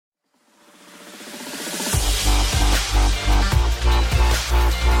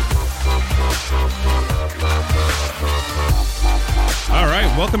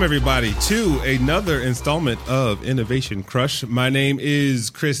welcome everybody to another installment of Innovation Crush. My name is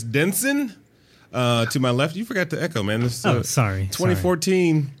Chris Denson. To my left, you forgot to echo, man. This sorry.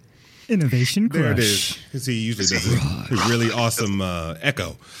 2014 Innovation Crush. There it is. Because he usually does a really awesome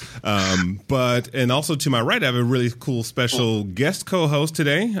echo. And also to my right, I have a really cool special guest co-host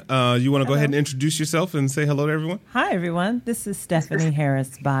today. You want to go ahead and introduce yourself and say hello to everyone? Hi, everyone. This is Stephanie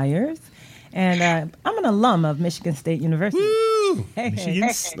Harris Byers. And I'm an alum of Michigan State University. Woo! Hey.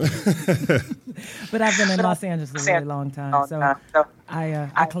 But I've been in Los Angeles a really long time, so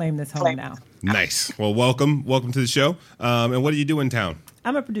I claim this home now. Nice. Well, welcome to the show. And what do you do in town?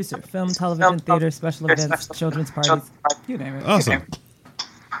 I'm a producer, film, television, theater, special events, children's parties, you name it. Awesome.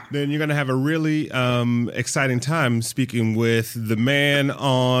 Then you're going to have a really exciting time speaking with the man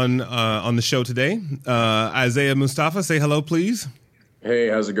on the show today, Isaiah Mustafa. Say hello, please. Hey,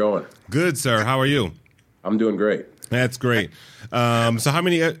 how's it going? Good, sir. How are you? I'm doing great. That's great. So how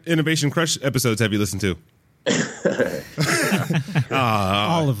many Innovation Crush episodes have you listened to?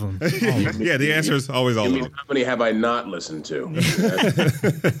 All of them. Yeah, the answer is always all of them. How many have I not listened to?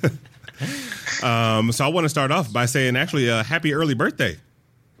 So I want to start off by saying actually a happy early birthday.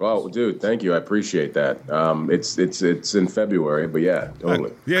 Well, dude, thank you. I appreciate that. It's in February, but yeah,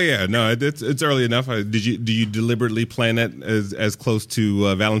 totally. No, it's early enough. Do you deliberately plan it as close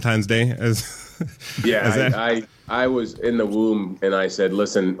to Valentine's Day as? Yeah, as that? I was in the womb and I said,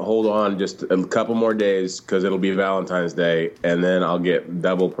 listen, hold on just a couple more days because it'll be Valentine's Day, and then I'll get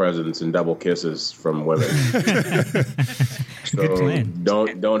double presents and double kisses from women. So good plan.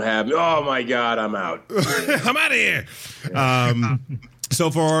 Don't have. Oh my God, I'm out. I'm out of here. So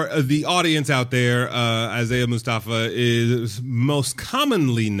for the audience out there, Isaiah Mustafa is most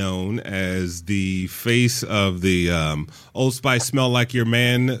commonly known as the face of the Old Spice Smell Like Your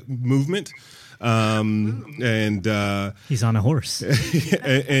Man movement. And he's on a horse.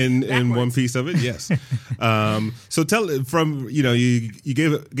 in one piece of it, yes. So you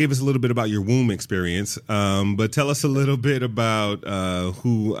gave us a little bit about your womb experience, but tell us a little bit about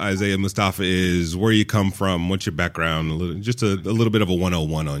who Isaiah Mustafa is, where you come from, what's your background, just a little bit of a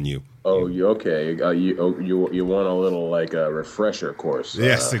 101 on you. Oh, you okay? You want a little like a refresher course?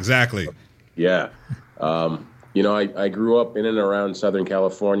 Yes, exactly. Yeah. I grew up in and around Southern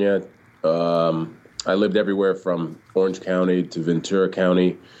California. I lived everywhere from Orange County to Ventura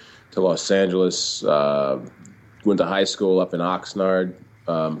County to Los Angeles. Went to high school up in Oxnard,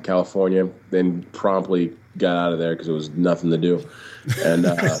 California. Then promptly got out of there because there was nothing to do, and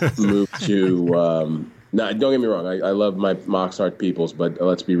moved to. Don't get me wrong. I love my Oxnard peoples, but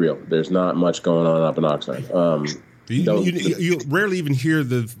let's be real. There's not much going on up in Oxnard. You rarely even hear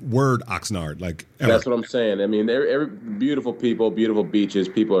the word Oxnard, like ever. That's what I'm saying. I mean, they're beautiful people, beautiful beaches.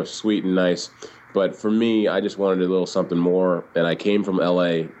 People are sweet and nice. But for me, I just wanted a little something more. And I came from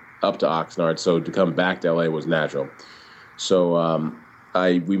L.A. up to Oxnard, so to come back to L.A. was natural. So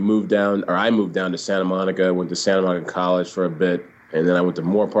I moved down to Santa Monica. Went to Santa Monica College for a bit, and then I went to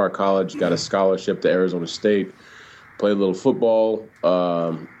Moorpark College. Got a scholarship to Arizona State. Played a little football.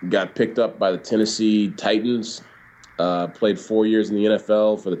 Got picked up by the Tennessee Titans. Played 4 years in the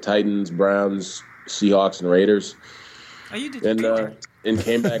NFL for the Titans, Browns, Seahawks, and Raiders. Oh, you did. And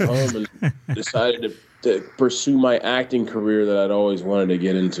came back home and decided to pursue my acting career that I'd always wanted to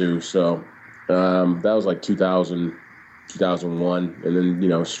get into. So that was like 2000, 2001. And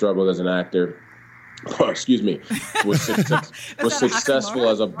then, struggled as an actor. Excuse me. Was successful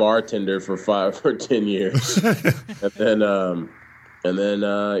as a bartender for 10 years. and then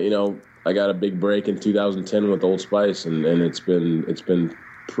I got a big break in 2010 with Old Spice, and it's been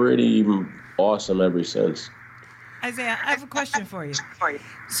pretty awesome ever since. Isaiah, I have a question for you.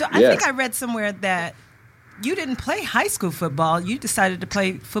 So I think I read somewhere that you didn't play high school football. You decided to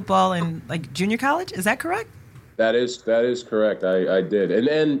play football in like junior college. Is that correct? That is correct. I did,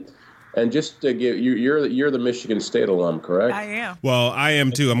 and just to give you're the Michigan State alum, correct? I am. Well, I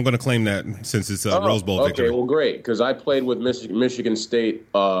am too. I'm going to claim that since it's a Rose Bowl victory. Okay, well, great, because I played with Michigan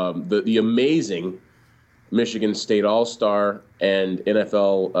State, the amazing Michigan State All-Star and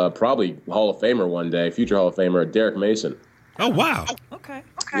NFL probably Hall of Famer one day, future Hall of Famer, Derek Mason. Oh, wow. Okay.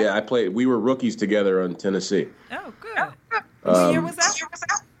 Yeah, I played. We were rookies together in Tennessee. Oh, good. What year was that?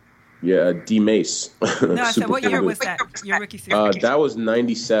 Yeah, D. Mace. No, I said, what year was that? Your rookie season? That was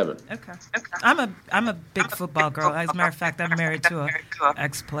 97. Okay. I'm a big football girl. As a matter of fact, I'm married to a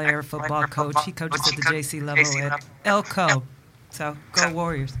ex-player football coach. He coaches at the JC level at Elko. So go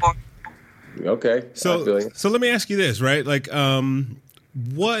Warriors. Okay. So let me ask you this, right? Like,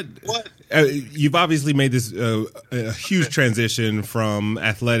 what you've obviously made this a huge transition from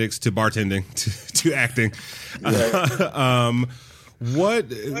athletics to bartending to acting. Yeah.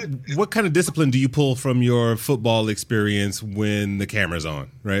 What kind of discipline do you pull from your football experience when the camera's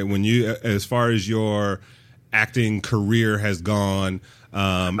on, right? When you, as far as your acting career has gone,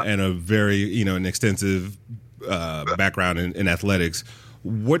 and a very, an extensive background in athletics,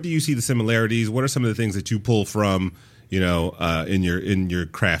 what do you see the similarities? What are some of the things that you pull from, in your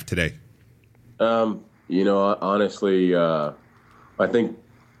craft today? Honestly, I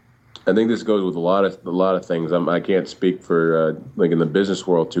think this goes with a lot of things. I can't speak for like in the business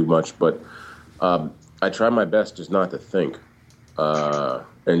world too much, but I try my best just not to think,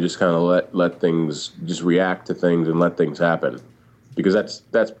 and just kind of let things, just react to things and let things happen, because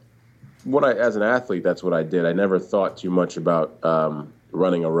that's what as an athlete, that's what I did. I never thought too much about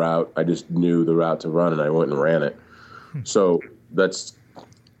running a route. I just knew the route to run, and I went and ran it. So that's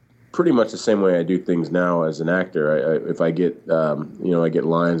pretty much the same way I do things now as an actor. If I get, I get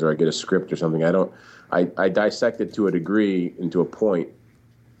lines or I get a script or something, I dissect it to a degree and to a point,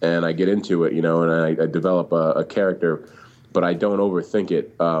 and I get into it, and I develop a character, but I don't overthink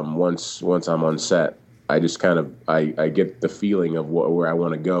it. Once I'm on set, I just kind of, I get the feeling of where I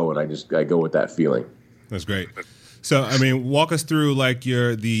want to go, and I go with that feeling. That's great. So, walk us through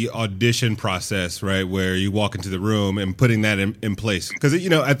the audition process, right? Where you walk into the room and putting that in place. Because,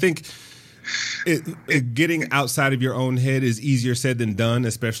 I think getting outside of your own head is easier said than done,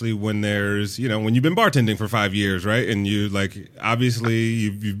 especially when there's, when you've been bartending for 5 years, right? And you obviously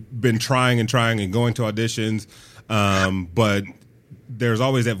you've been trying and going to auditions, but there's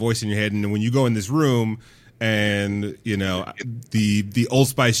always that voice in your head. And when you go in this room and, the Old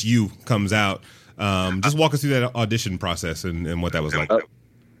Spice you comes out, just walk us through that audition process and what that was like.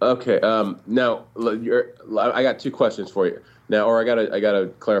 Okay. Now, I got two questions for you. Now, or I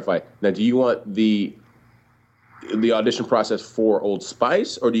gotta clarify. Now, do you want the audition process for Old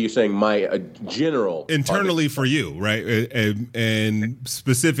Spice, or do you saying my general internally for you, right? And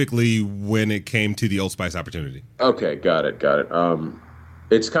specifically when it came to the Old Spice opportunity. Okay, got it.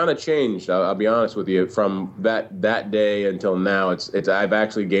 It's kind of changed. I'll be honest with you. From that day until now, it's I've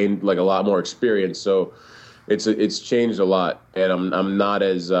actually gained a lot more experience. So it's changed a lot, and I'm not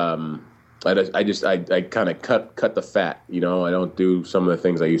as I kind of cut the fat. I don't do some of the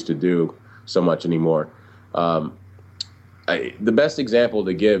things I used to do so much anymore. The best example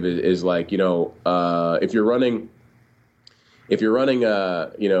to give is if you're running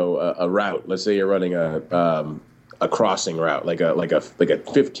a route. Let's say you're running a crossing route, like a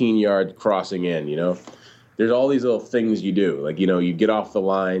 15-yard crossing in, there's all these little things you do. You get off the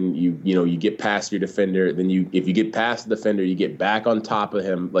line, you get past your defender. Then if you get past the defender, you get back on top of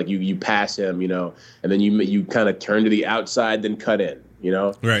him, you pass him, and then you kind of turn to the outside, then cut in,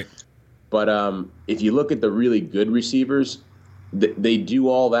 Right. But if you look at the really good receivers, they do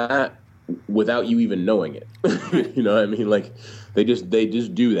all that without you even knowing it. You know what I mean? They just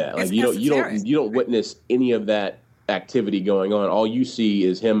do that. You don't witness any of that activity going on. All you see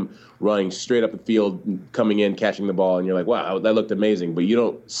is him running straight up the field, coming in, catching the ball, and you're like, wow, that looked amazing. But you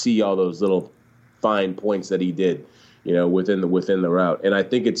don't see all those little fine points that he did, within the route. And I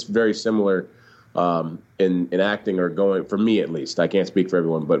think it's very similar in acting, or going, for me at least. I can't speak for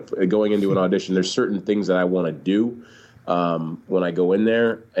everyone, but going into an audition, there's certain things that I want to do when I go in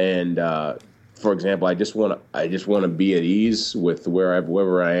there. And for example, I just want to be at ease with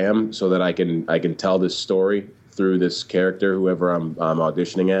wherever I am, so that I can tell this story through this character, whoever I'm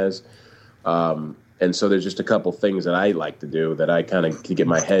auditioning as. And so there's just a couple things that I like to do that I kind of get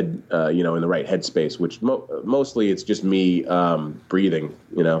my head, in the right headspace, which mostly it's just me breathing.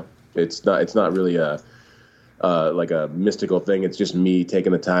 It's not really like a mystical thing. It's just me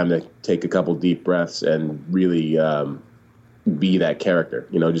taking the time to take a couple deep breaths and really be that character.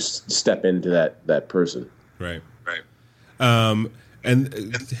 Just step into that person. Right.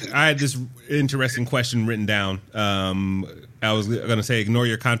 And I had this interesting question written down. I was going to say, ignore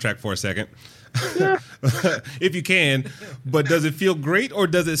your contract for a second, if you can. But does it feel great, or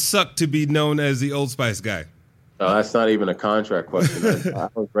does it suck to be known as the Old Spice guy? That's not even a contract question. I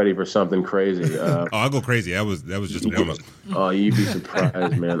was ready for something crazy. I'll go crazy. That was just a warm up. Oh, you'd be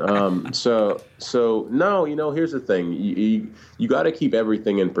surprised, man. So no, here's the thing. You got to keep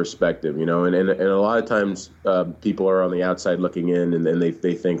everything in perspective, and a lot of times people are on the outside looking in, and then they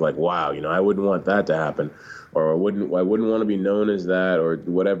think wow, I wouldn't want that to happen, or I wouldn't want to be known as that, or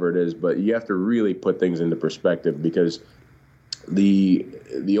whatever it is. But you have to really put things into perspective, because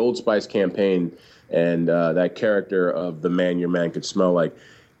the Old Spice campaign and that character of the man your man could smell like,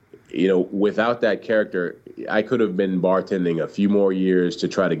 without that character, I could have been bartending a few more years to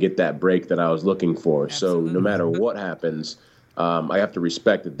try to get that break that I was looking for. Absolutely. So no matter what happens, I have to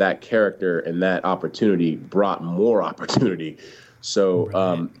respect that character and that opportunity brought more opportunity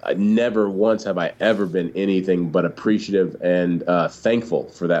So I never once have I ever been anything but appreciative and thankful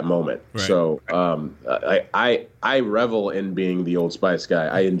for that moment. Right. So I revel in being the Old Spice guy.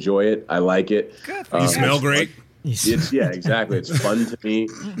 I enjoy it. I like it. Good. You smell great. Exactly. It's fun to me.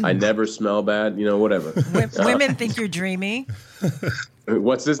 I never smell bad. Whatever. Women think you're dreamy.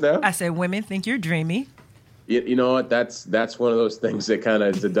 What's this now? I said women think you're dreamy. You know what? That's one of those things that kind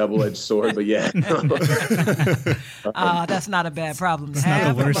of is a double-edged sword. But yeah, that's not a bad problem to It's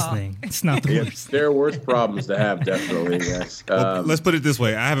have. not the worst thing. It's not the worst. There are worse problems to have, definitely. Yes. Well, let's put it this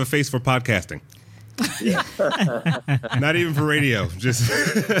way: I have a face for podcasting. Yeah. Not even for radio. Just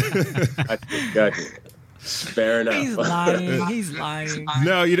gotcha. Fair enough. He's lying.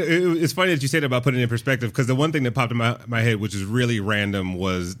 No, it's funny that you say that about putting it in perspective, because the one thing that popped in my head, which is really random,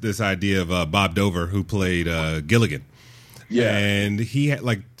 was this idea of Bob Dover, who played Gilligan. Yeah, and he had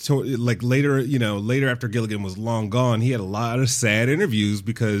later after Gilligan was long gone, he had a lot of sad interviews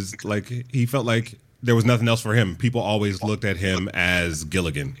because he felt like there was nothing else for him. People always looked at him as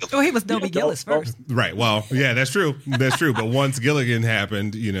Gilligan. Oh, he was Dobie Gillis first. Right. Well, yeah, that's true. That's true. But once Gilligan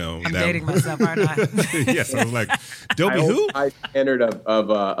happened, I'm dating myself, aren't I? Yes, I was like, Dobie who? High standard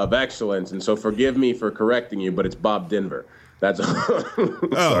of excellence, and so forgive me for correcting you, but it's Bob Denver. That's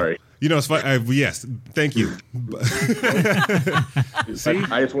sorry. It's fine. Yes, thank you. See?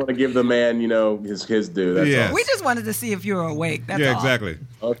 I just want to give the man, his due. That's all. We just wanted to see if you were awake. That's all. Exactly.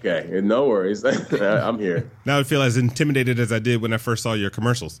 Okay, no worries. I'm here. Now I feel as intimidated as I did when I first saw your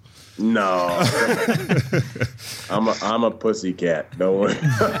commercials. No, I'm a pussycat. Don't worry.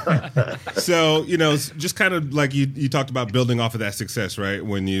 So just kind of like you talked about building off of that success, right?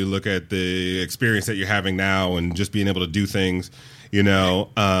 When you look at the experience that you're having now and just being able to do things.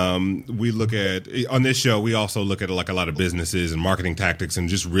 We look at on this show. We also look at a lot of businesses and marketing tactics and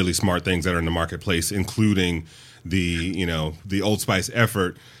just really smart things that are in the marketplace, including the Old Spice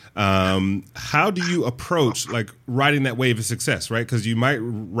effort. How do you approach riding that wave of success, right? Because you might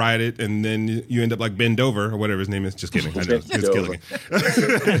ride it and then you end up like Ben Dover or whatever his name is. Just kidding. I know it's Gilligan.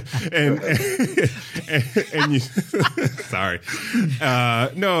 and you, sorry.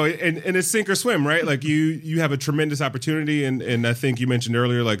 No, and it's sink or swim, right? Like you have a tremendous opportunity, and I think you mentioned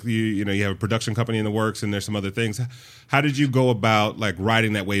earlier, you have a production company in the works, and there's some other things. How did you go about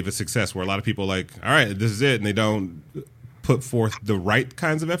riding that wave of success, where a lot of people all right, this is it, and they don't put forth the right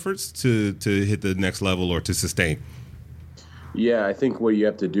kinds of efforts to hit the next level or to sustain? Yeah, I think what you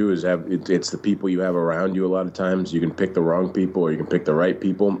have to do is it's the people you have around you. A lot of times you can pick the wrong people, or you can pick the right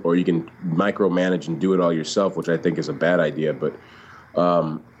people, or you can micromanage and do it all yourself, which I think is a bad idea. But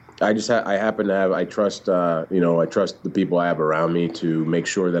I trust the people I have around me to make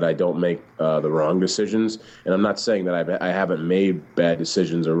sure that I don't make the wrong decisions. And I'm not saying that I haven't made bad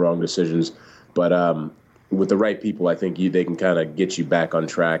decisions or wrong decisions, but with the right people, I think they can kind of get you back on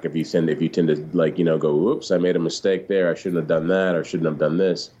track if you tend to go, oops, I made a mistake there. I shouldn't have done that, or shouldn't have done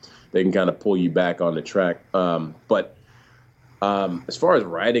this. They can kind of pull you back on the track. But as far as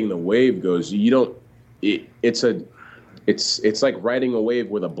riding the wave goes, it's like riding a wave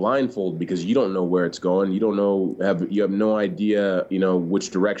with a blindfold, because you don't know where it's going. You have no idea, which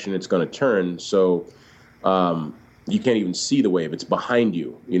direction it's going to turn. So, you can't even see the wave. It's behind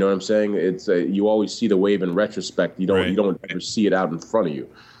you. You know what I'm saying? It's you always see the wave in retrospect. You don't ever see it out in front of you.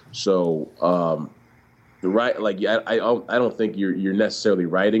 So, I don't think you're necessarily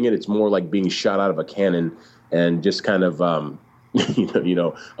riding it. It's more like being shot out of a cannon and just kind of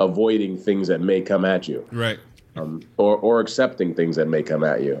avoiding things that may come at you. Right. Or accepting things that may come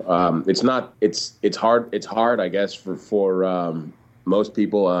at you. It's hard, I guess, for most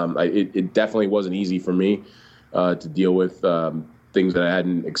people. It definitely wasn't easy for me to deal with things that I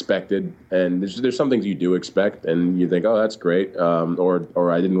hadn't expected. And there's some things you do expect, and you think, oh, that's great,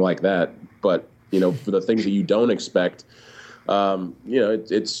 or I didn't like that. But for the things that you don't expect,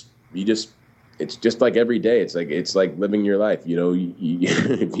 it's just like every day. It's like living your life.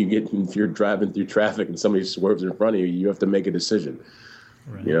 If you're driving through traffic and somebody swerves in front of you, you have to make a decision.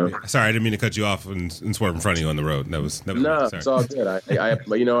 Right. Sorry, I didn't mean to cut you off and swerve in front of you on the road. That was no, it's all good. Like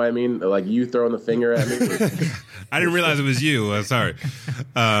you throwing the finger at me. I didn't realize it was you. Sorry,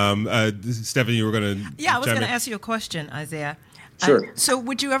 Stephanie, you were going to. Yeah, I was going to ask you a question, Isaiah. Sure. So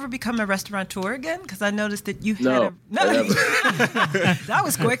would you ever become a restaurateur again? Because I noticed that you had that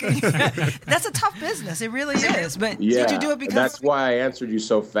was quick. That's a tough business. It really is. But did you do it because... That's why I answered you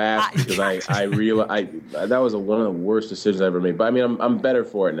so fast, because I realized that was one of the worst decisions I ever made. But I mean, I'm better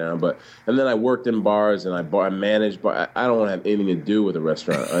for it now. And then I worked in bars and I managed bars. I don't want to have anything to do with a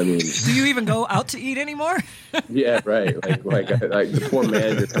restaurant. I mean... Do you even go out to eat anymore? Yeah, right. Like the poor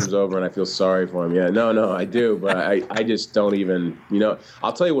manager comes over and I feel sorry for him. Yeah, no, I do. But I just don't even... And,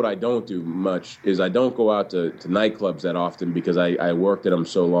 I'll tell you what I don't do much is I don't go out to nightclubs that often because I worked at them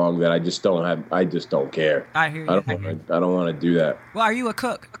so long that I just don't care. I hear you. I don't want to do that. Well, are you a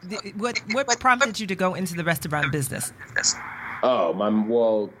cook? What prompted you to go into the restaurant business?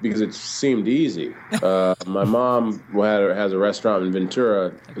 Oh, because it seemed easy. My mom has a restaurant in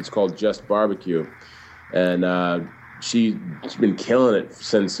Ventura. It's called Just Barbecue. And she's been killing it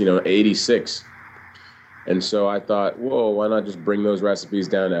since, '86. And so I thought, whoa, why not just bring those recipes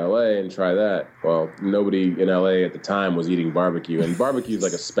down to L.A. and try that? Well, nobody in L.A. at the time was eating barbecue. And barbecue is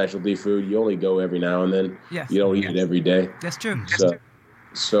like a specialty food. You only go every now and then. Yes. You don't eat it every day. That's true.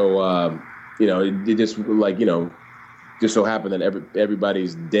 So it just just so happened that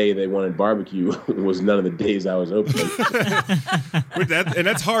everybody's day they wanted barbecue was none of the days I was open. And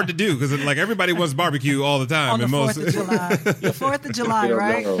that's hard to do because like everybody wants barbecue all the time. On the 4th of July. The 4th of July,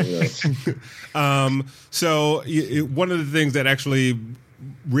 right? So one of the things that actually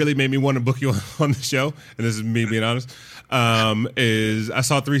really made me want to book you on the show, and this is me being honest, is I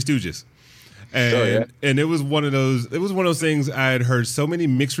saw Three Stooges. And it was one of those things I had heard so many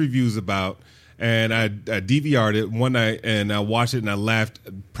mixed reviews about. And I DVR'd it one night, and I watched it, and I laughed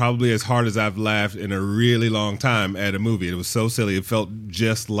probably as hard as I've laughed in a really long time at a movie. It was so silly. It felt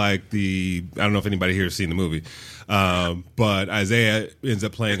just like I don't know if anybody here has seen the movie, but Isaiah ends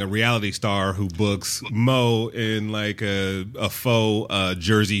up playing a reality star who books Mo in like a faux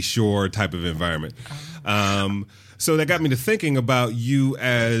Jersey Shore type of environment. So that got me to thinking about you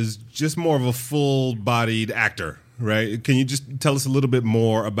as just more of a full-bodied actor. Right? Can you just tell us a little bit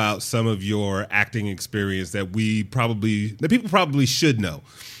more about some of your acting experience that people probably should know?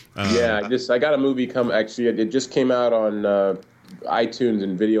 I got a movie actually, it just came out on iTunes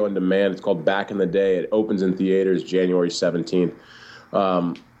and video on demand. It's called Back in the Day. It opens in theaters January 17th.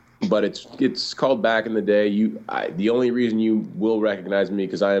 But it's called Back in the Day. The only reason you will recognize me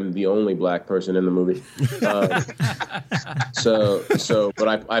because I am the only black person in the movie. But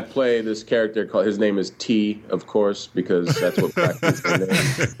I play this character his name is T, of course, because that's what black people name.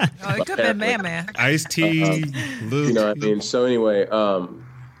 It could be Man. Ice-T, Luke. You know what I mean? So anyway,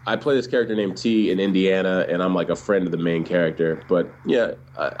 I play this character named T in Indiana, and I'm like a friend of the main character. But yeah,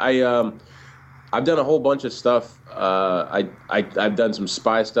 I've done a whole bunch of stuff. I've done some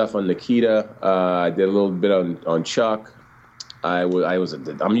spy stuff on Nikita. I did a little bit on Chuck.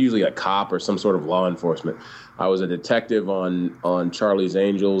 I'm usually a cop or some sort of law enforcement. I was a detective on Charlie's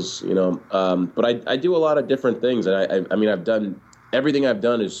Angels, But I do a lot of different things, and I've done everything I've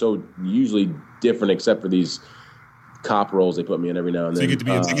done is so usually different, except for these cop roles they put me in every now and then. So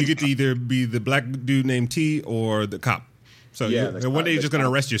you get to either be the black dude named T or the cop. So one day you're just going to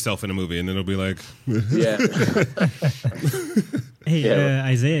arrest yourself in a movie, and then it'll be like, yeah. Hey,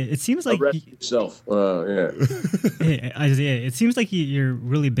 Isaiah, it seems like arrest yourself. Hey, Isaiah, it seems like you're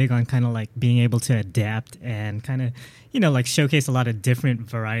really big on kind of like being able to adapt and kind of, like showcase a lot of different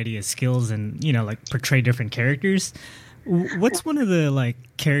variety of skills and, like portray different characters. What's one of the like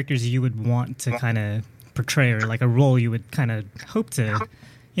characters you would want to kind of portray, or like a role you would kind of hope to,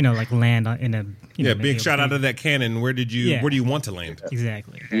 like land in a big shot out of that cannon. Where do you want to land?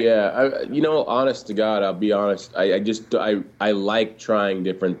 Exactly. Yeah, honest to God, I'll be honest. I like trying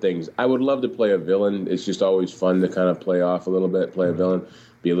different things. I would love to play a villain. It's just always fun to kind of play off a little bit, play a villain,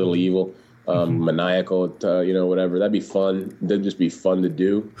 be a little evil, maniacal, whatever. That'd be fun. That'd just be fun to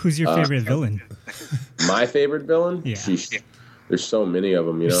do. Who's your favorite villain? My favorite villain? Yeah. There's so many of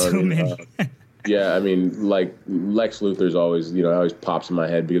them. Many. Yeah, like Lex Luthor's always, always pops in my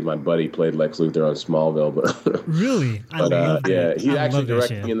head because my buddy played Lex Luthor on Smallville. But really, he's actually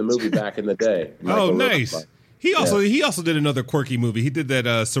directing in the movie back in the day. Oh, nice. He also did another quirky movie. He did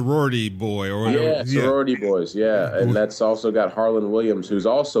that Sorority Boy or whatever. Yeah, Sorority Boys. Yeah, and that's also got Harlan Williams, who's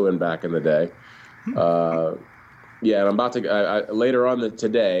also in Back in the Day. And I'm about to later on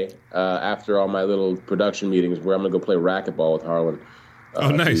today, after all my little production meetings, where I'm gonna go play racquetball with Harlan.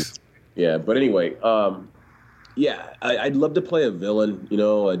 Nice. Yeah, but anyway, I'd love to play a villain,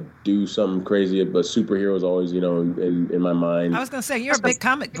 I'd do something crazy, but superheroes always, in my mind. I was going to say, you're a big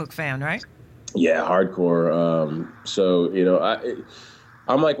comic book fan, right? Yeah, hardcore.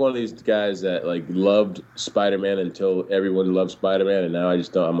 I'm like one of these guys that like loved Spider-Man until everyone loved Spider-Man, and now I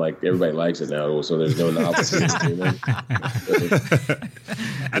just don't. I'm like, everybody likes it now, so there's no novelty. There's no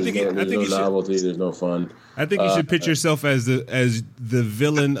novelty. There's no fun. I think you should pitch yourself as the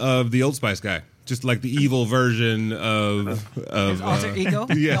villain of the Old Spice guy, just like the evil version of alter ego.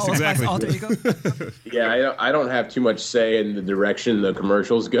 Yes, exactly. Alter ego. Yeah, I don't have too much say in the direction the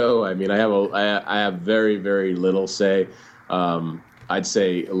commercials go. I mean, I have very very little say. I'd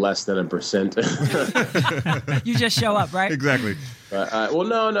say less than 1%. You just show up, right? Exactly. Well,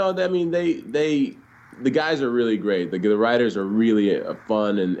 no. I mean, the guys are really great. The writers are really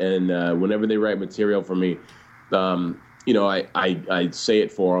fun, and whenever they write material for me, I say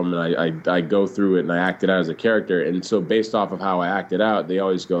it for them, and I go through it and I act it out as a character. And so based off of how I act it out, they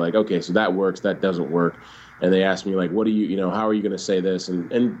always go like, okay, so that works, that doesn't work. And they ask me like, what do you how are you going to say this?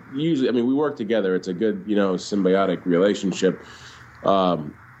 And usually, I mean, we work together. It's a good, symbiotic relationship.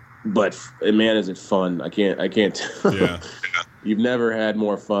 But man, is it fun. I can't. Yeah. You've never had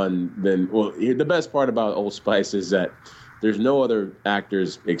more fun than, the best part about Old Spice is that there's no other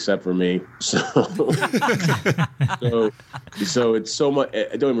actors except for me. So it's so much,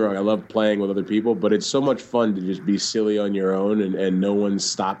 don't get me wrong, I love playing with other people, but it's so much fun to just be silly on your own and no one's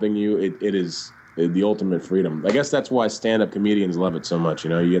stopping you. It is the ultimate freedom. I guess that's why stand-up comedians love it so much.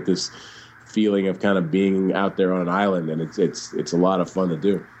 You get this feeling of kind of being out there on an island, and it's a lot of fun to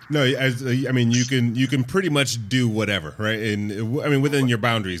do. No, I mean, you can pretty much do whatever, right? And I mean, within your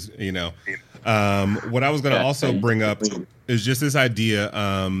boundaries, What I was going to also bring up is just this idea.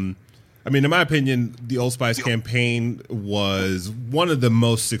 I mean, in my opinion, the Old Spice campaign was one of the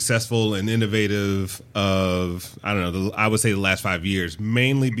most successful and innovative of, I would say the last 5 years,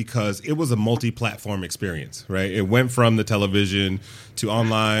 mainly because it was a multi-platform experience, right? It went from the television to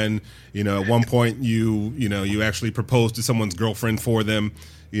online. At one point you actually proposed to someone's girlfriend for them,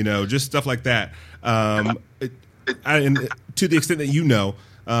 just stuff like that. And to the extent that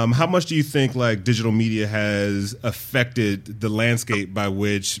how much do you think like digital media has affected the landscape by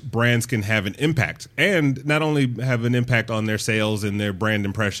which brands can have an impact, and not only have an impact on their sales and their brand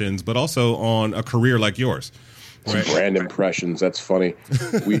impressions, but also on a career like yours? Right? Brand impressions. That's funny.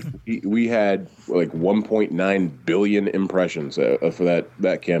 We had like 1.9 billion impressions for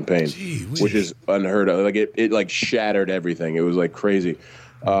that campaign, which is unheard of. Like it like shattered everything. It was like crazy.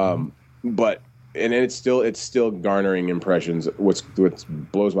 But it's still garnering impressions, which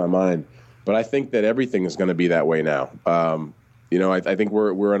blows my mind. But I think that everything is going to be that way now. I think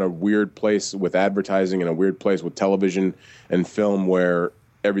we're in a weird place with advertising and a weird place with television and film where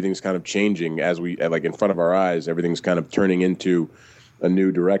everything's kind of changing as we like in front of our eyes. Everything's kind of turning into a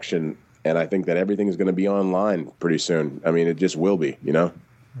new direction, and I think that everything is going to be online pretty soon. I mean, it just will be. Right.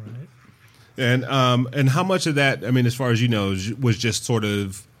 And how much of that, I mean, as far as was just sort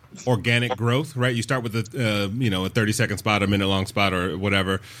of organic growth, right? You start with a 30-second spot, a minute-long spot, or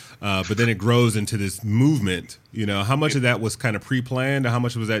whatever, but then it grows into this movement. How much of that was kind of pre-planned, or how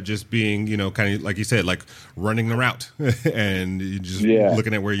much was that just being, kind of like you said, like running the route and you just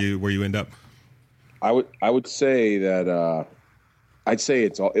looking at where you end up? I would say that I'd say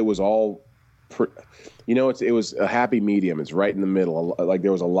it was all. It was a happy medium. It's right in the middle. Like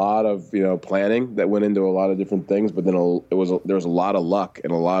there was a lot of planning that went into a lot of different things, but then there was a lot of luck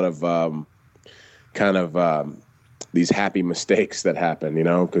and a lot of these happy mistakes that happened.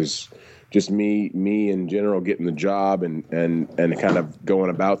 Because just me in general getting the job and kind of going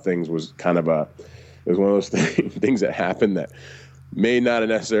about things was kind of it was one of those things that happened that may not have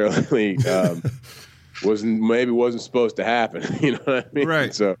necessarily wasn't supposed to happen. You know what I mean?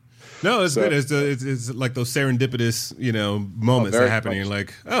 Right. So. No, it's good. It's like those serendipitous, moments that happen. And you're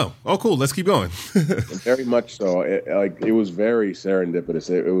like, oh, cool. Let's keep going. Very much so. It was very serendipitous.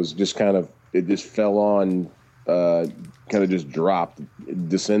 It was just it just fell on, kind of just dropped,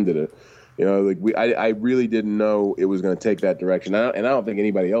 descended it. I really didn't know it was going to take that direction. And I don't think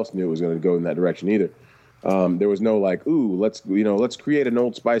anybody else knew it was going to go in that direction either. There was no like, ooh, let's create an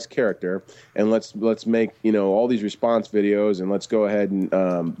Old Spice character and let's make, all these response videos and let's go ahead and,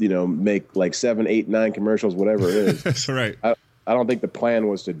 make like 7, 8, 9 commercials, whatever it is. That's right. I don't think the plan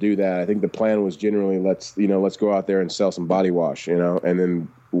was to do that. I think the plan was generally let's go out there and sell some body wash, and then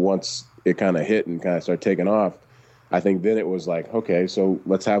once it kind of hit and kind of started taking off, I think then it was like, okay, so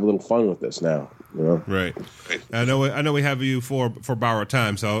let's have a little fun with this now. Right. I know we have you for borrowed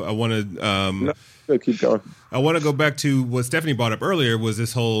time, so I want to keep going. I want to go back to what Stephanie brought up earlier, was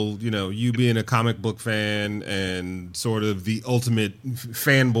this whole, you being a comic book fan and sort of the ultimate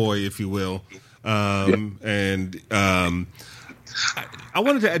fanboy, if you will. And I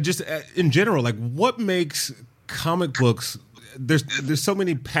wanted to just in general, like, what makes comic books? There's so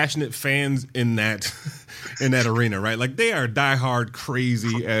many passionate fans in that arena, right? Like they are diehard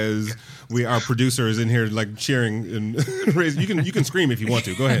crazy as our producers in here, like cheering and raise. You can scream if you want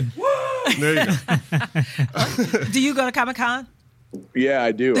to. Go ahead. There you go. Do you go to Comic-Con? Yeah,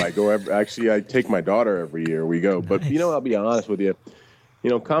 I do. I go I take my daughter every year. We go, but Nice. I'll be honest with you.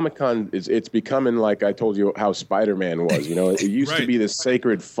 Comic-Con it's becoming like I told you how Spider-Man was. It used to Right. be this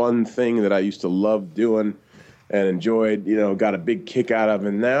sacred, fun thing that I used to love doing. and enjoyed, got a big kick out of.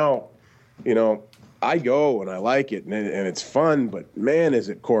 And now, I go and I like it and it's fun, but man, is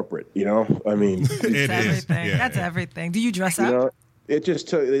it corporate, I mean, it everything. is. Yeah. That's everything. Do you dress up? It just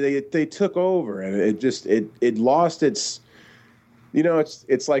took, they took over, and it lost its,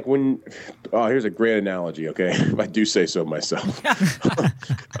 it's like when, here's a great analogy. Okay. If I do say so myself,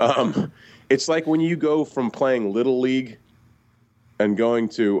 it's like when you go from playing Little League and going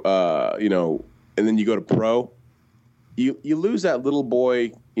to, and then you go to pro, you lose that little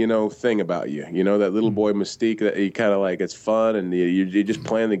boy, thing about you, that little boy mystique that you kind of like, it's fun. And you're just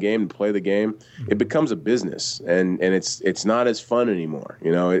playing the game to play the game. It becomes a business and it's not as fun anymore.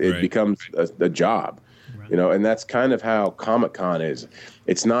 It becomes a job, and that's kind of how Comic-Con is.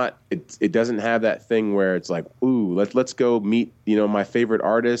 It's not, it doesn't have that thing where it's like, ooh, let's go meet, my favorite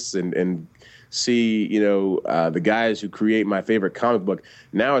artists and see, the guys who create my favorite comic book.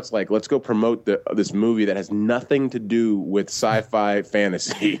 Now it's like, let's go promote this movie that has nothing to do with sci-fi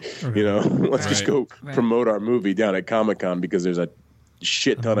fantasy. Let's just go promote our movie down at Comic-Con because there's a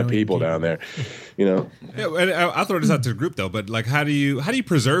shit ton of people down there. Yeah, and I'll throw this out to the group though. But like, how do you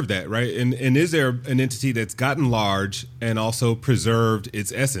preserve that, right? And is there an entity that's gotten large and also preserved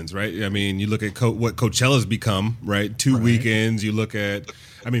its essence, right? I mean, you look at what Coachella's become, right? 2 weekends. You look at,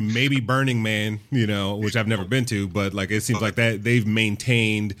 maybe Burning Man, which I've never been to, but like it seems like that they've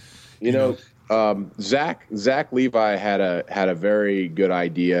maintained. Zach Levi had a very good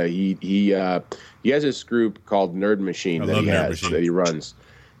idea. He has this group called Nerd Machine that he runs,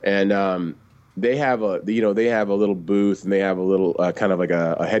 and they have a little booth and they have a little kind of like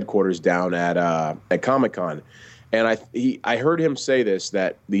a headquarters down at Comic-Con, and I heard him say this,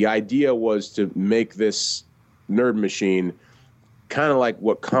 that the idea was to make this Nerd Machine kind of like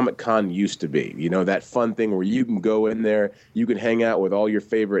what Comic-Con used to be, that fun thing where you can go in there, you can hang out with all your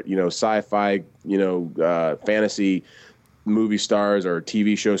favorite, sci-fi, fantasy movie stars or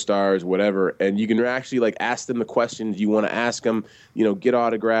TV show stars, whatever, and you can actually like ask them the questions you want to ask them, get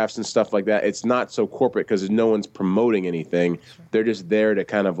autographs and stuff like that. It's not so corporate because no one's promoting anything. They're just there to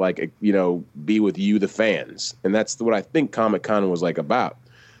kind of like, be with you, the fans, and that's what I think Comic-Con was like about.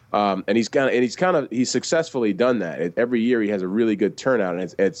 And he's successfully done that. Every year he has a really good turnout,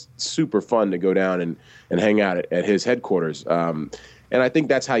 and it's super fun to go down and hang out at his headquarters. And I think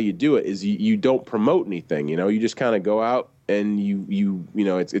that's how you do it. Is you don't promote anything. You just kind of go out and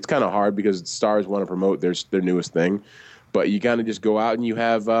it's kind of hard because stars want to promote their newest thing, but you kind of just go out and you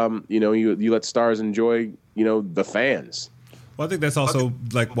have you let stars enjoy the fans. Well, I think that's also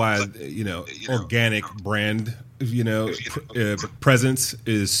like why organic brand presence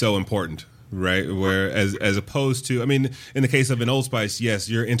is so important, right? Where as opposed to, in the case of an Old Spice, yes,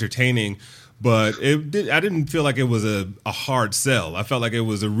 you're entertaining, but I didn't feel like it was a hard sell. I felt like it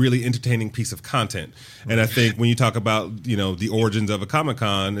was a really entertaining piece of content. And I think when you talk about the origins of a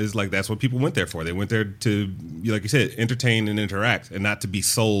Comic-Con, is like that's what people went there for. They went there to, like you said, entertain and interact, and not to be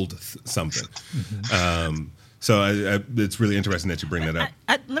sold something. So it's really interesting that you bring that up.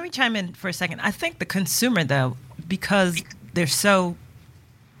 Let me chime in for a second. I think the consumer, though, because they're so,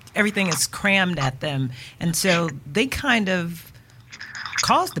 everything is crammed at them, and so they kind of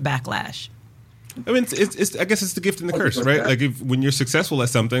cause the backlash. It's I guess it's the gift and the curse, right? Like when you're successful at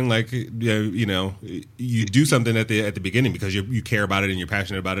something, like you do something at the beginning because you care about it and you're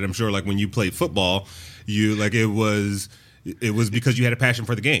passionate about it. I'm sure, like when you played football, it was because you had a passion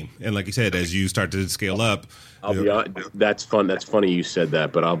for the game, and like you said, as you start to scale up, I'll be honest, that's fun. That's funny you said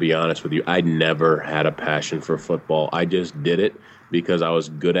that, but I'll be honest with you. I never had a passion for football. I just did it because I was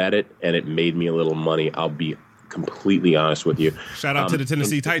good at it, and it made me a little money. I'll be completely honest with you. Shout out to the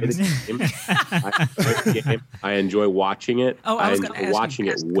Tennessee Titans. I enjoy watching it. I enjoy watching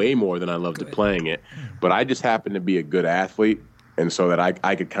it way more than I loved playing it. But I just happen to be a good athlete, and so that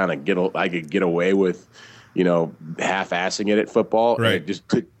I could kind of get away with half-assing it at football. Right. And it just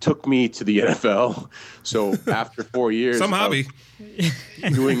took me to the NFL. So after 4 years some hobby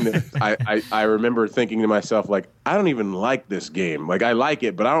doing this, I remember thinking to myself, like, I don't even like this game. Like, I like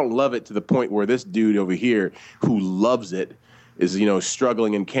it, but I don't love it to the point where this dude over here who loves it is,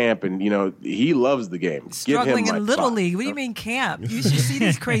 struggling in camp, and, he loves the game. Struggling in Little League. What do you mean camp? You should see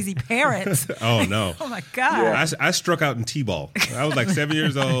these crazy parents. Oh, no. Oh, my God. Yeah. I struck out in T-ball. I was like 7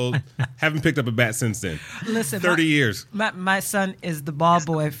 years old. Haven't picked up a bat since then. Listen, 30 years. My son is the ball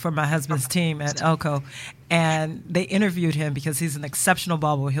boy for my husband's team at Elko. And they interviewed him because he's an exceptional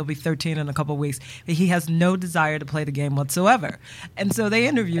ball boy. He'll be 13 in a couple of weeks. But he has no desire to play the game whatsoever. And so they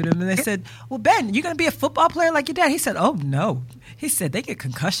interviewed him, and they said, well, Ben, you going to be a football player like your dad? He said, oh, no. He said, they get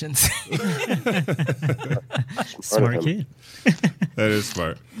concussions. Smart kid. That is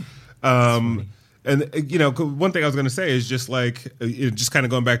smart. And one thing I was going to say is just like just kind of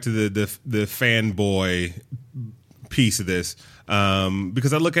going back to the fanboy piece of this,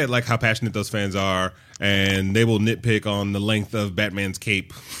 because I look at like how passionate those fans are, and they will nitpick on the length of Batman's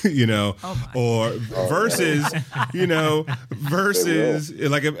cape, or versus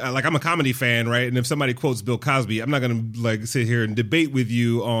like I'm a comedy fan, right? And if somebody quotes Bill Cosby, I'm not going to like sit here and debate with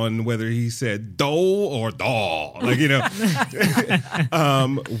you on whether he said "doe" or "daw,"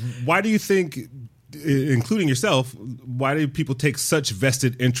 why do you think, including yourself, why do people take such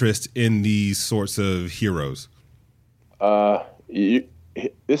vested interest in these sorts of heroes? This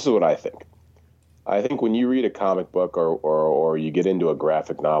is what I think. I think when you read a comic book or you get into a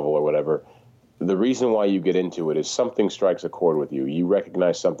graphic novel or whatever, the reason why you get into it is something strikes a chord with you. You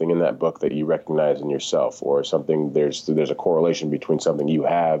recognize something in that book that you recognize in yourself, or something. There's a correlation between something you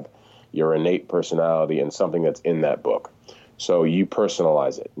have, your innate personality, and something that's in that book. So you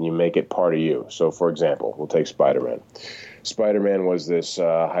personalize it and you make it part of you. So, for example, we'll take Spider-Man. Spider-Man was this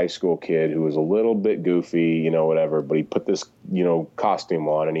high school kid who was a little bit goofy, whatever, but he put this, costume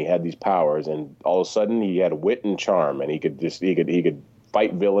on and he had these powers, and all of a sudden he had wit and charm, and he could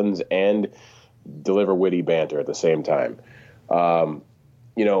fight villains and deliver witty banter at the same time.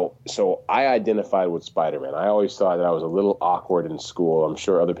 So I identified with Spider-Man. I always thought that I was a little awkward in school. I'm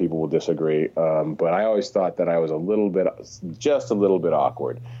sure other people will disagree, but I always thought that I was just a little bit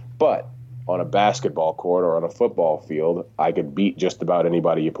awkward. But on a basketball court or on a football field, I could beat just about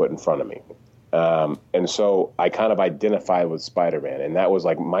anybody you put in front of me. And so I kind of identified with Spider-Man, and that was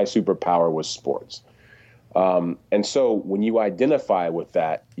like my superpower was sports. And so when you identify with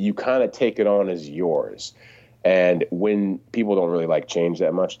that, you kind of take it on as yours. And when people don't really like change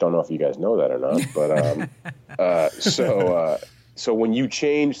that much, don't know if you guys know that or not, but so when you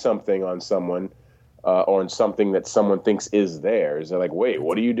change something on someone, or on something that someone thinks is theirs, they're like, "Wait,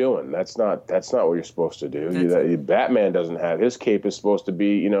 what are you doing? That's not what you're supposed to do. Batman doesn't have, his cape is supposed to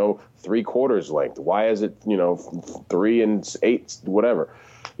be 3/4 length. Why is it 3 8, whatever?"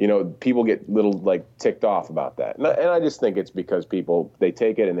 People get little like ticked off about that, and I just think it's because they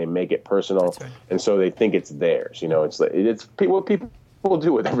take it and they make it personal, right. And so they think it's theirs. It's what people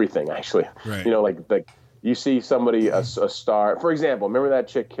do with everything, actually. Right. Like. You see somebody, a star. For example, remember that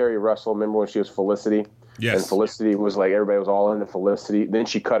chick, Kerry Russell? Remember when she was Felicity? Yes. And Felicity was like, everybody was all into Felicity. Then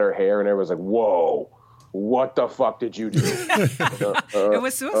she cut her hair, and everybody was like, whoa, what the fuck did you do? It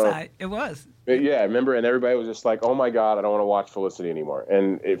was suicide. It was. Yeah, remember? And everybody was just like, oh, my God, I don't want to watch Felicity anymore.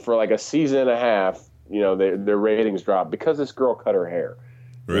 And for like a season and a half, their ratings dropped because this girl cut her hair.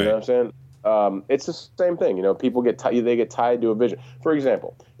 Right. You know what I'm saying? It's the same thing. People get tied to a vision. For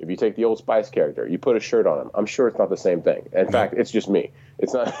example, if you take the Old Spice character, you put a shirt on him, I'm sure it's not the same thing. In fact, it's just me.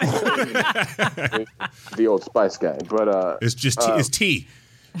 It's not the Old Spice guy, but it's just it's tea.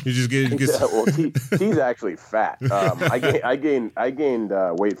 You just get T's actually fat. I gained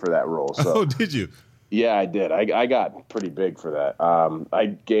weight for that role. So. Oh, did you? Yeah, I did. I got pretty big for that. I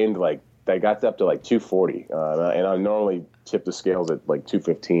gained I got up to like 240, and I normally tip the scales at like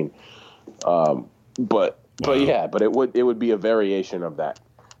 215. But it would be a variation of that,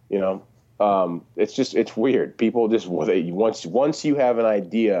 it's weird. People just, once you have an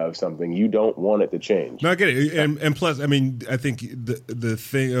idea of something, you don't want it to change. No, I get it. And plus, I mean, I think the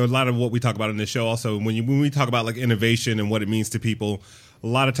thing, a lot of what we talk about in this show also, when we talk about like innovation and what it means to people, a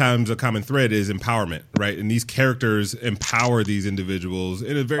lot of times a common thread is empowerment, right? And these characters empower these individuals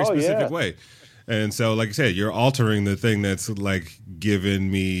in a very specific way. And so, like you said, you're altering the thing that's like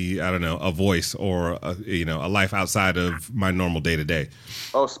giving me, I don't know, a voice or a life outside of my normal day to day.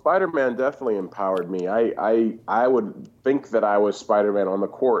 Oh, Spider-Man definitely empowered me. I would think that I was Spider-Man on the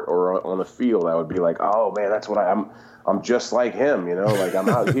court or on the field. I would be like, oh man, that's what I'm just like him. Like I'm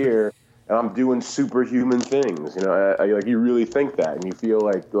out here and I'm doing superhuman things. Like you really think that, and you feel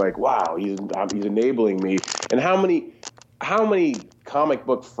like wow, he's enabling me. And how many comic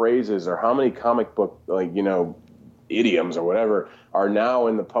book phrases or how many comic book idioms or whatever are now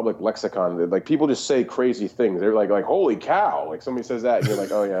in the public lexicon? Like people just say crazy things. They're like holy cow, like somebody says that and you're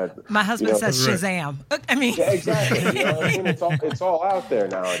like, oh yeah. My husband says Shazam. I mean, yeah, exactly. It's all out there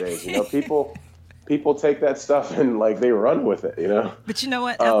nowadays. People take that stuff and like they run with it. But you know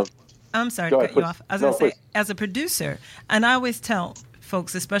what? I'm sorry to cut you off. I was going to say, as a producer, and I always tell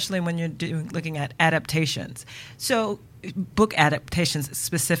folks, especially when you're looking at adaptations. So book adaptations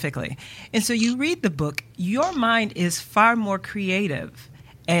specifically. And so you read the book, your mind is far more creative,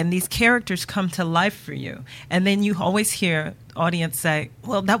 and these characters come to life for you. And then you always hear audience say,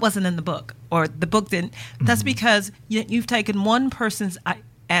 well, that wasn't in the book, or the book didn't. Mm-hmm. That's because you've taken one person's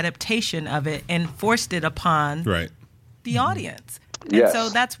adaptation of it and forced it upon the audience. And so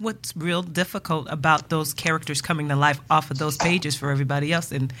that's what's real difficult about those characters coming to life off of those pages for everybody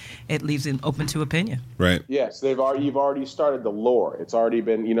else, and it leaves it open to opinion. Right. Yes, you've already started the lore. It's already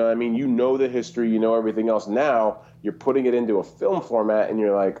been, you know what I mean? You know the history, you know everything else. Now you're putting it into a film format, and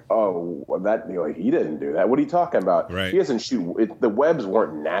you're like, oh, he didn't do that. What are you talking about? Right. He doesn't shoot. The webs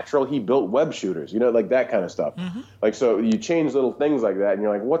weren't natural. He built web shooters, like that kind of stuff. Mm-hmm. Like, so you change little things like that, and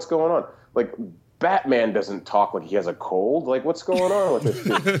you're like, what's going on? Like, Batman doesn't talk like he has a cold. Like, what's going on with this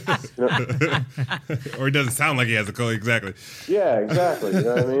dude? Or it doesn't sound like he has a cold. Exactly. Yeah, exactly. You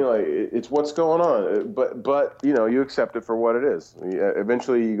know what I mean? Like, it's what's going on. But you accept it for what it is.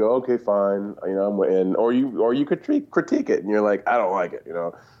 Eventually, you go, okay, fine. I'm in. Or you critique it, and you're like, I don't like it.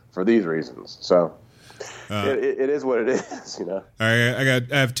 For these reasons. So it is what it is. All right,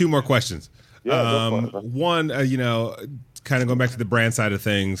 I have two more questions. Yeah. One, kind of going back to the brand side of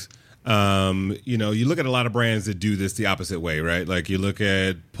things. You look at a lot of brands that do this the opposite way, right? Like you look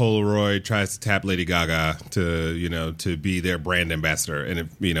at Polaroid tries to tap Lady Gaga to be their brand ambassador, and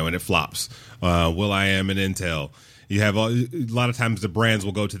it flops. will.i.am and Intel. You have a lot of times the brands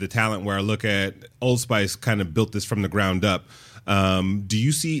will go to the talent, where I look at Old Spice kind of built this from the ground up. Do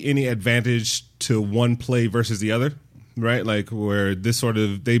you see any advantage to one play versus the other? Right? Like where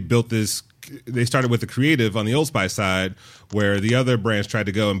they built this. They started with the creative on the Old Spice side, where the other brands tried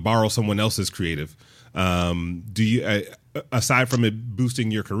to go and borrow someone else's creative. Do you, aside from it boosting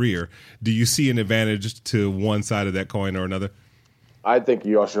your career, do you see an advantage to one side of that coin or another? I think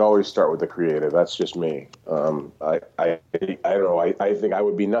you should always start with the creative. That's just me. I don't know. I think I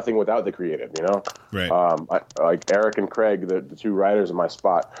would be nothing without the creative. Right. Like Eric and Craig, the two writers in my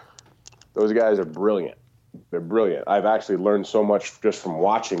spot. Those guys are brilliant. They're brilliant. I've actually learned so much just from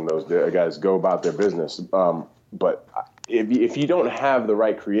watching those guys go about their business. But if you don't have the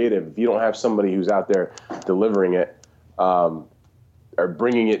right creative, if you don't have somebody who's out there delivering it or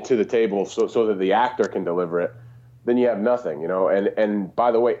bringing it to the table so that the actor can deliver it, then you have nothing, And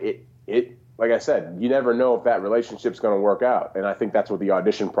by the way, it like I said, you never know if that relationship's going to work out. And I think that's what the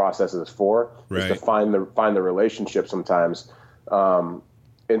audition process is for, right. Is to find the relationship sometimes.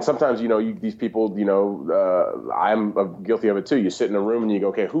 And sometimes, these people, I'm guilty of it too. You sit in a room and you go,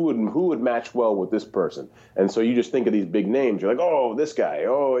 okay, who would match well with this person? And so you just think of these big names. You're like, oh, this guy,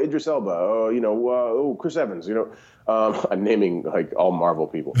 oh, Idris Elba, oh, Chris Evans, I'm naming like all Marvel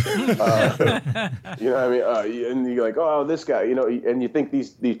people. You know what I mean? And you're like, oh, this guy, and you think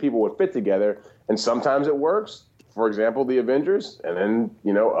these people would fit together. And sometimes it works. For example, the Avengers. And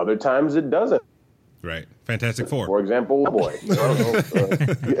then, other times it doesn't. Right. Fantastic Four. For example, boy.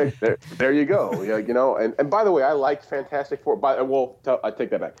 There you go. And by the way, I liked Fantastic Four. I take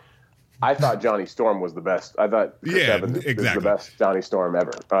that back. I thought Johnny Storm was the best. I thought Chris Evans is the best Johnny Storm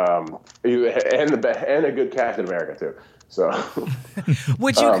ever. And a good Captain America too. So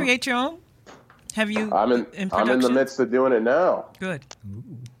would you create your own? Have you? I'm in the midst of doing it now. Good.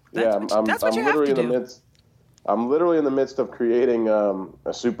 I'm literally in the midst. I'm literally in the midst of creating a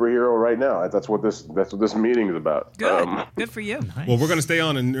superhero right now. That's what this meeting is about. Good, good for you. Nice. Well, we're going to stay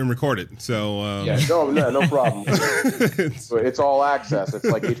on and record it. So no problem. It's all access. It's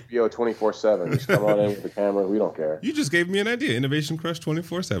like HBO 24/7. Just come on in with the camera. We don't care. You just gave me an idea. Innovation Crush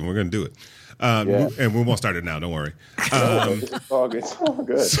 24/7. We're going to do it. And we won't start it now. Don't worry. It's all good. It's all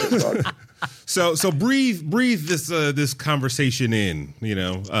good. So breathe this conversation in,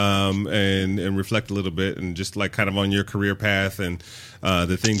 and reflect a little bit, and just like kind of on your career path and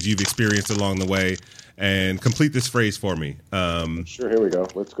the things you've experienced along the way, and complete this phrase for me. Sure, here we go.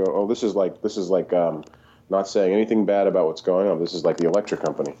 Let's go. Oh, this is like not saying anything bad about what's going on. This is like the electric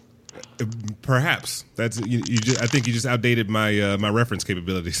company. Perhaps that's you. I think you just outdated my my reference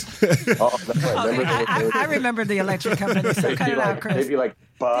capabilities. I remember the electric company. So cut it out, Chris. Maybe like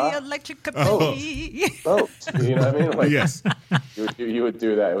the electric company. Oh, you know what I mean? Like, yes, you would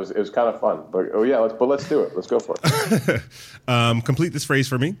do that. It was kind of fun. But let's do it. Let's go for it. Complete this phrase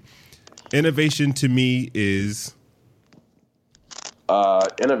for me. Innovation to me is.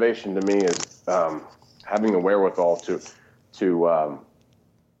 Innovation to me is having the wherewithal to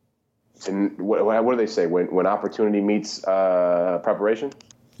what do they say when opportunity meets preparation?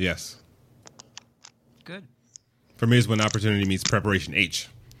 Yes. Good. For me, it's when opportunity meets preparation H.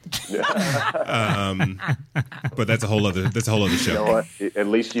 But that's a whole other show. You know what? At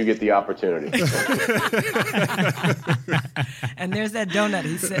least you get the opportunity. And there's that donut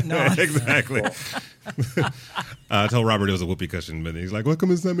he's sitting on. Exactly. I told Robert it was a whoopee cushion, but he's like, "Well,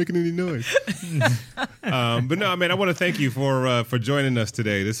 come it's not making any noise?" But no, man, I want to thank you for joining us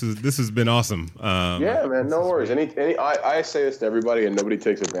today. This has been awesome. Yeah, man, no worries. I say this to everybody, and nobody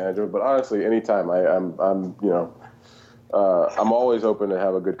takes advantage of it. But honestly, anytime I'm I'm always open to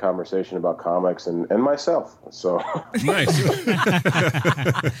have a good conversation about comics and myself. So nice.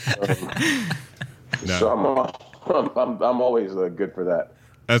 So I'm always good for that.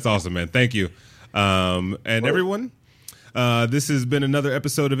 That's awesome, man. Thank you. And everyone, this has been another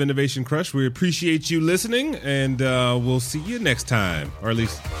episode of Innovation Crush. We appreciate you listening, and we'll see you next time, or at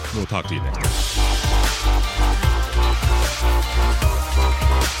least we'll talk to you next time.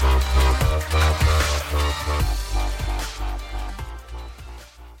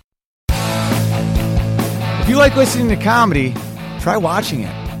 If you like listening to comedy, try watching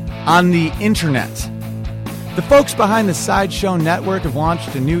it on the internet. The folks behind the Sideshow Network have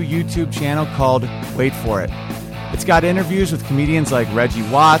launched a new YouTube channel called Wait For It. It's got interviews with comedians like Reggie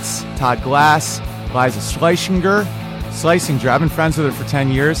Watts, Todd Glass, Liza Schlesinger. I've been friends with her for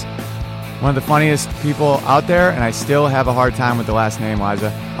 10 years. One of the funniest people out there, and I still have a hard time with the last name,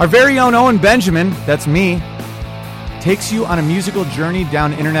 Liza. Our very own Owen Benjamin, that's me, takes you on a musical journey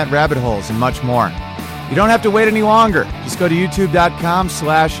down internet rabbit holes and much more. You don't have to wait any longer. Just go to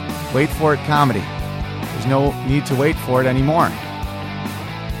youtube.com/waitforitcomedy. There's no need to wait for it anymore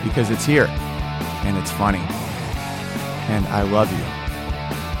because it's here and it's funny. And I love you.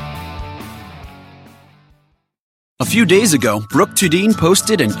 A few days ago, Brooke Tudine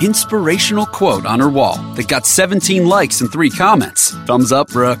posted an inspirational quote on her wall that got 17 likes and 3 comments. Thumbs up,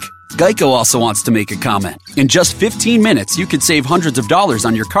 Brooke. Geico also wants to make a comment. In just 15 minutes, you could save hundreds of dollars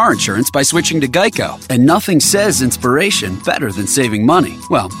on your car insurance by switching to Geico. And nothing says inspiration better than saving money.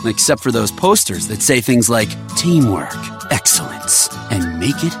 Well, except for those posters that say things like teamwork, excellence, and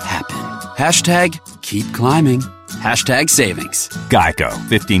make it happen. Hashtag keep climbing. Hashtag savings. Geico.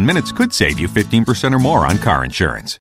 15 minutes could save you 15% or more on car insurance.